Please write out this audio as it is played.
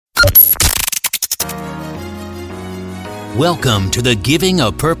Welcome to the Giving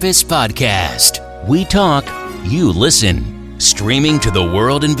a Purpose podcast. We talk, you listen. Streaming to the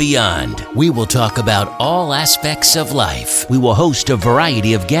world and beyond, we will talk about all aspects of life. We will host a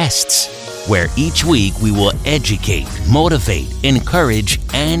variety of guests, where each week we will educate, motivate, encourage,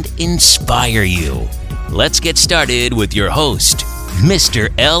 and inspire you. Let's get started with your host, Mr.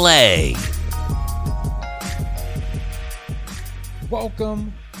 LA.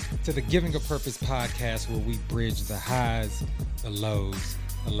 Welcome to the Giving a Purpose podcast, where we bridge the highs, the lows,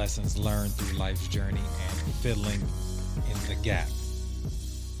 the lessons learned through life's journey, and filling in the gap.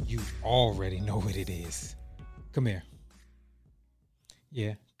 You already know what it is. Come here.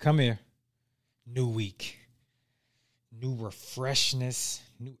 Yeah, come here. New week, new refreshness,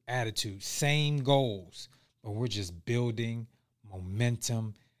 new attitude, same goals, but we're just building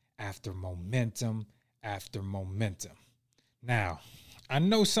momentum after momentum after momentum. Now, I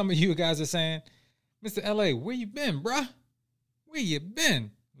know some of you guys are saying, Mr. LA, where you been, bruh? Where you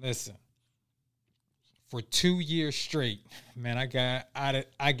been? Listen, for 2 years straight, man,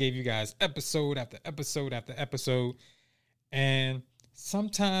 I gave you guys episode after episode after episode. And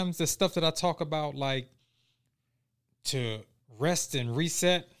sometimes the stuff that I talk about, like to rest and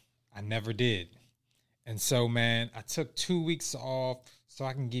reset, I never did. And so, man, I took 2 weeks off so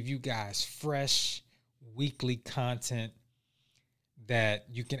I can give you guys fresh weekly content that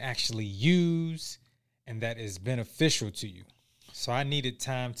you can actually use and that is beneficial to you. So I needed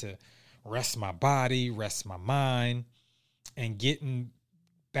time to rest my body, rest my mind, and getting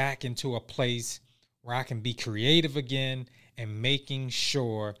back into a place where I can be creative again and making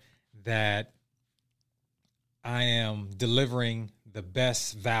sure that I am delivering the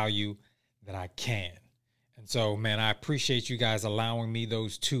best value that I can. And so, man, I appreciate you guys allowing me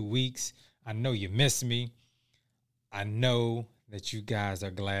those 2 weeks. I know you miss me. I know that you guys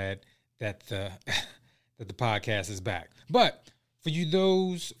are glad that the podcast is back. But for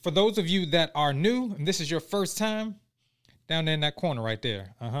those of you that are new, and this is your first time, down there in that corner right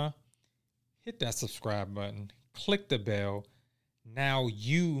there, hit that subscribe button, click the bell. Now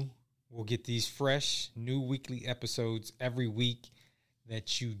you will get these fresh new weekly episodes every week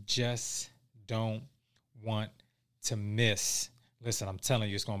that you just don't want to miss. Listen, I'm telling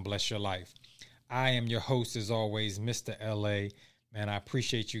you, it's going to bless your life. I am your host, as always, Mr. LA. Man, I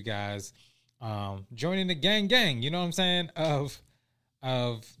appreciate you guys joining the gang, you know what I'm saying, of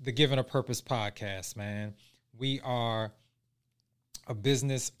the Giving a Purpose podcast, man. We are a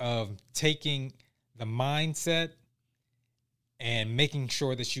business of taking the mindset and making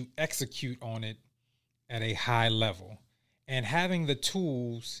sure that you execute on it at a high level and having the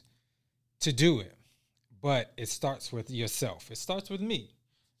tools to do it. But it starts with yourself. It starts with me,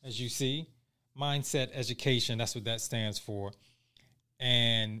 as you see. Mindset education, that's what that stands for.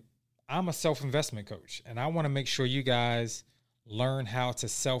 And I'm a self-investment coach, and I want to make sure you guys learn how to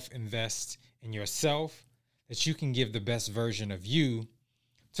self-invest in yourself, that you can give the best version of you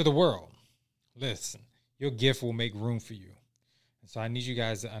to the world. Listen, your gift will make room for you. And so I need you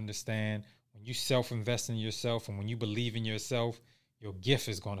guys to understand, when you self-invest in yourself and when you believe in yourself, your gift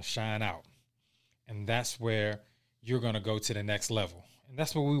is going to shine out. And that's where you're going to go to the next level. And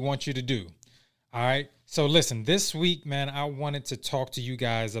that's what we want you to do. All right. So listen, this week, man, I wanted to talk to you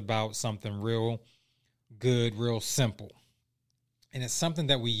guys about something real good, real simple. And it's something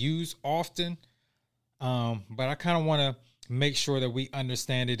that we use often. But I kind of want to make sure that we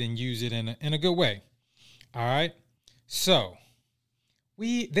understand it and use it in a good way. All right. So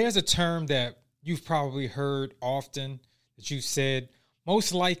there's a term that you've probably heard often, that you've said,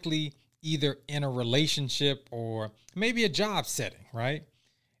 most likely either in a relationship or maybe a job setting, right?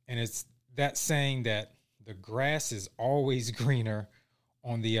 And it's that saying that the grass is always greener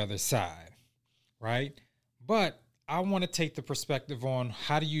on the other side, right? But I want to take the perspective on,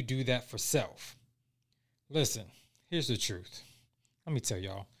 how do you do that for self? Listen, here's the truth. Let me tell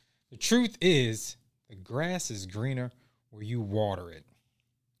y'all. The truth is, the grass is greener where you water it,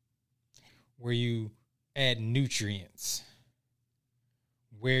 where you add nutrients,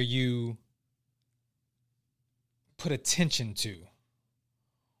 where you put attention to,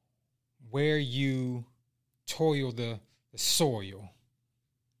 where you toil the soil,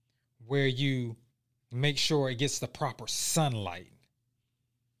 where you make sure it gets the proper sunlight.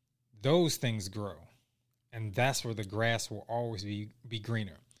 Those things grow. And that's where the grass will always be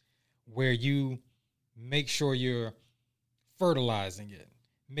greener. Where you make sure you're fertilizing it,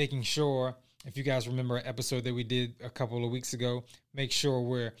 making sure, if you guys remember an episode that we did a couple of weeks ago, make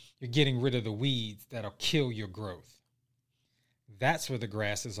sure you're getting rid of the weeds that'll kill your growth. That's where the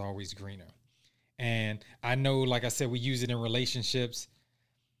grass is always greener. And I know, like I said, we use it in relationships.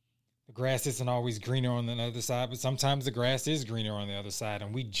 the grass isn't always greener on the other side, but sometimes the grass is greener on the other side.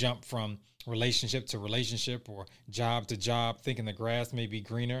 And we jump from relationship to relationship or job to job, thinking the grass may be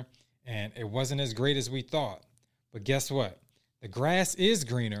greener. And it wasn't as great as we thought. But guess what? The grass is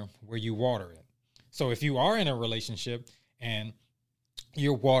greener where you water it. So if you are in a relationship and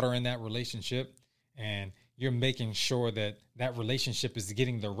you're watering that relationship and you're making sure that that relationship is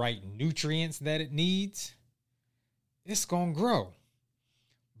getting the right nutrients that it needs, it's going to grow.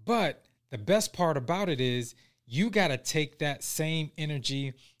 But the best part about it is you got to take that same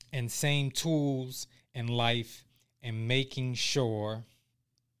energy and same tools in life and making sure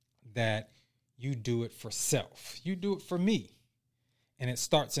that you do it for self. You do it for me. And it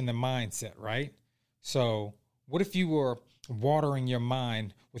starts in the mindset, right? So what if you were watering your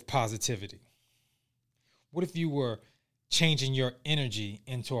mind with positivity? What if you were changing your energy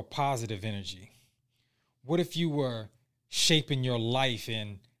into a positive energy? What if you were shaping your life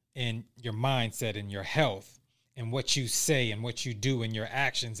in your mindset and your health and what you say and what you do and your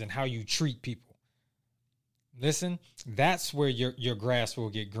actions and how you treat people? Listen, that's where your grass will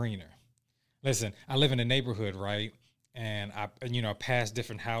get greener. Listen, I live in a neighborhood, right? And I pass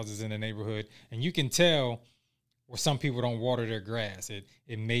different houses in the neighborhood, and you can tell where some people don't water their grass.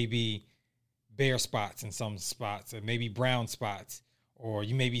 It may be bare spots in some spots, it may be brown spots, or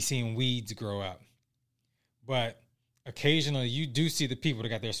you may be seeing weeds grow up. But occasionally you do see the people that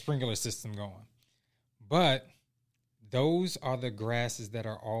got their sprinkler system going. But those are the grasses that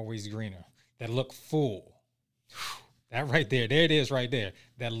are always greener, that look full. That right there it is right there,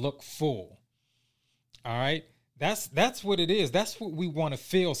 that look full. All right? That's what it is. That's what we want to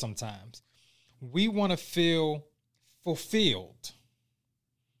feel sometimes. We want to feel fulfilled,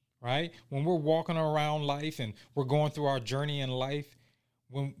 right? When we're walking around life and we're going through our journey in life,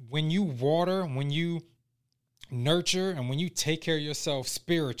 when you water, when you nurture, and when you take care of yourself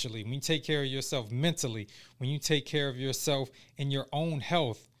spiritually, when you take care of yourself mentally, when you take care of yourself in your own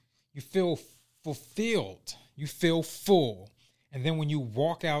health, you feel fulfilled. You feel full. And then when you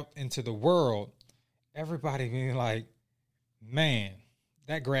walk out into the world, everybody being like, man,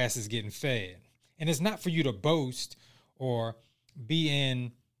 that grass is getting fed. And it's not for you to boast or be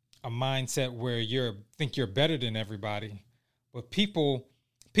in a mindset where you think you're better than everybody. But people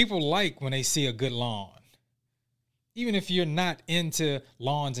like when they see a good lawn. Even if you're not into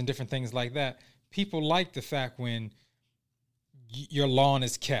lawns and different things like that, people like the fact when your lawn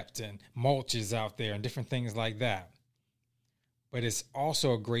is kept and mulch is out there and different things like that. But it's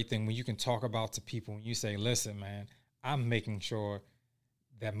also a great thing when you can talk about to people and you say, listen, man, I'm making sure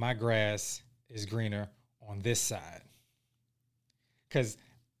that my grass is greener on this side. Because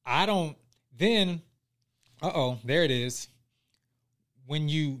there it is. When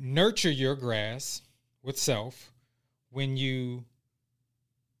you nurture your grass with self, when you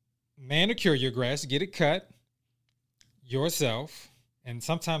manicure your grass, get it cut yourself, and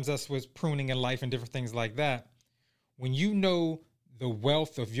sometimes that's what's pruning in life and different things like that. When you know the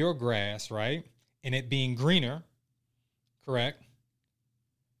wealth of your grass, right, and it being greener, correct,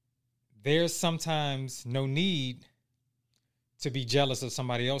 there's sometimes no need to be jealous of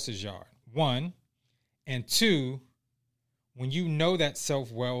somebody else's yard, one. And two, when you know that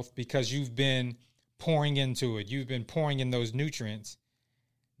self-wealth because you've been pouring into it, you've been pouring in those nutrients,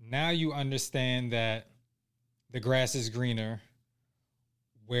 now you understand that the grass is greener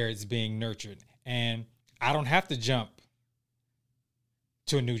where it's being nurtured. And I don't have to jump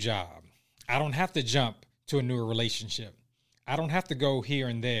to a new job. I don't have to jump to a newer relationship. I don't have to go here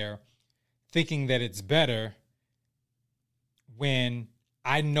and there thinking that it's better when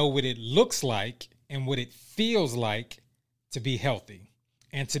I know what it looks like and what it feels like to be healthy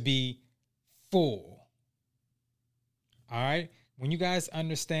and to be full. All right? When you guys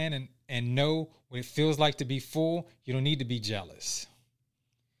understand and know what it feels like to be full, you don't need to be jealous.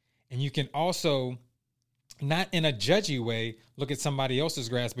 And you can also, not in a judgy way, look at somebody else's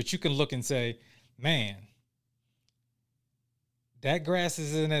grass, but you can look and say, man, that grass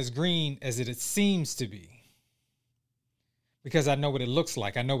isn't as green as it seems to be. Because I know what it looks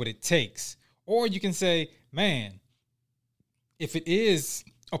like. I know what it takes. Or you can say, man, if it is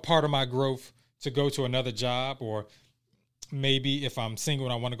a part of my growth to go to another job, or maybe if I'm single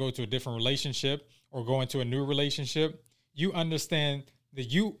and I want to go to a different relationship or go into a new relationship, you understand that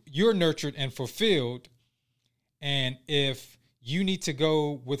you're nurtured and fulfilled. And if you need to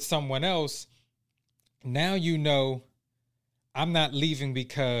go with someone else, now you know I'm not leaving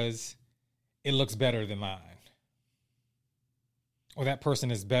because it looks better than mine, or that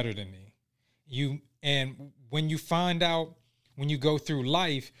person is better than me. And when you find out, when you go through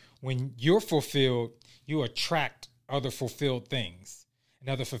life, when you're fulfilled, you attract other fulfilled things. and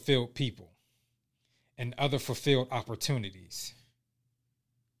other fulfilled people and other fulfilled opportunities.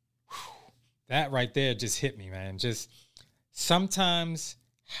 Whew, that right there just hit me, man. Just sometimes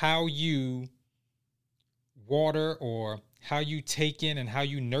how you water or how you take in and how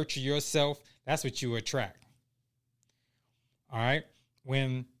you nurture yourself, that's what you attract. All right.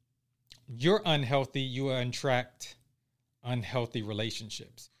 When you're unhealthy, you attract unhealthy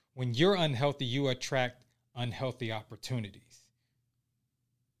relationships. When you're unhealthy, you attract unhealthy opportunities.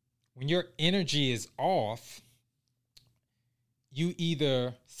 When your energy is off, you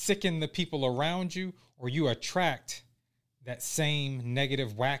either sicken the people around you or you attract that same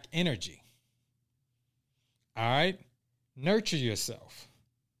negative whack energy. All right? Nurture yourself.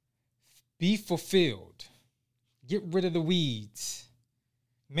 Be fulfilled. Get rid of the weeds.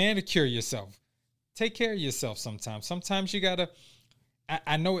 Manicure yourself. Take care of yourself sometimes. Sometimes you got to,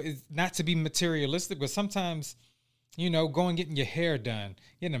 I know it's not to be materialistic, but sometimes, going getting your hair done,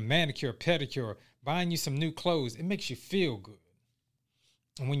 getting a manicure, pedicure, buying you some new clothes, it makes you feel good.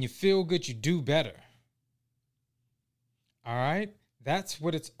 And when you feel good, you do better. All right? That's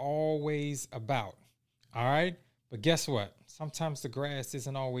what it's always about. All right? But guess what? Sometimes the grass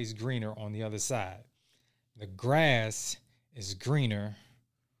isn't always greener on the other side. The grass is greener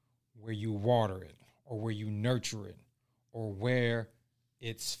where you water it or where you nurture it or where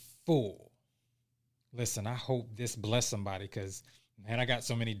it's full. Listen, I hope this blessed somebody because, man, I got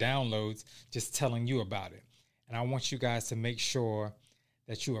so many downloads just telling you about it. And I want you guys to make sure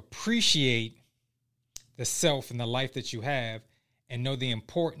that you appreciate the self and the life that you have and know the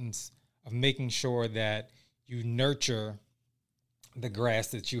importance of making sure that you nurture the grass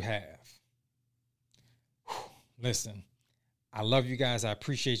that you have. Whew. Listen, I love you guys. I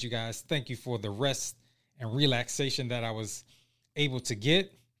appreciate you guys. Thank you for the rest and relaxation that I was able to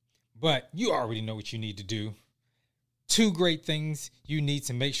get. But you already know what you need to do. 2 great things you need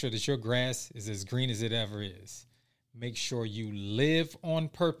to make sure that your grass is as green as it ever is. Make sure you live on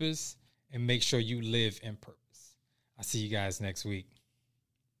purpose and make sure you live in purpose. I'll see you guys next week.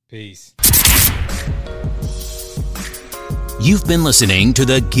 Peace. You've been listening to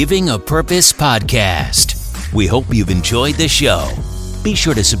the Giving a Purpose podcast. We hope you've enjoyed the show. Be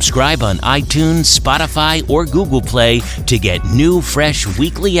sure to subscribe on iTunes, Spotify, or Google Play to get new, fresh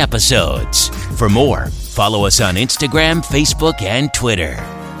weekly episodes. For more, follow us on Instagram, Facebook, and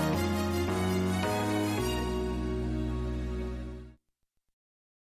Twitter.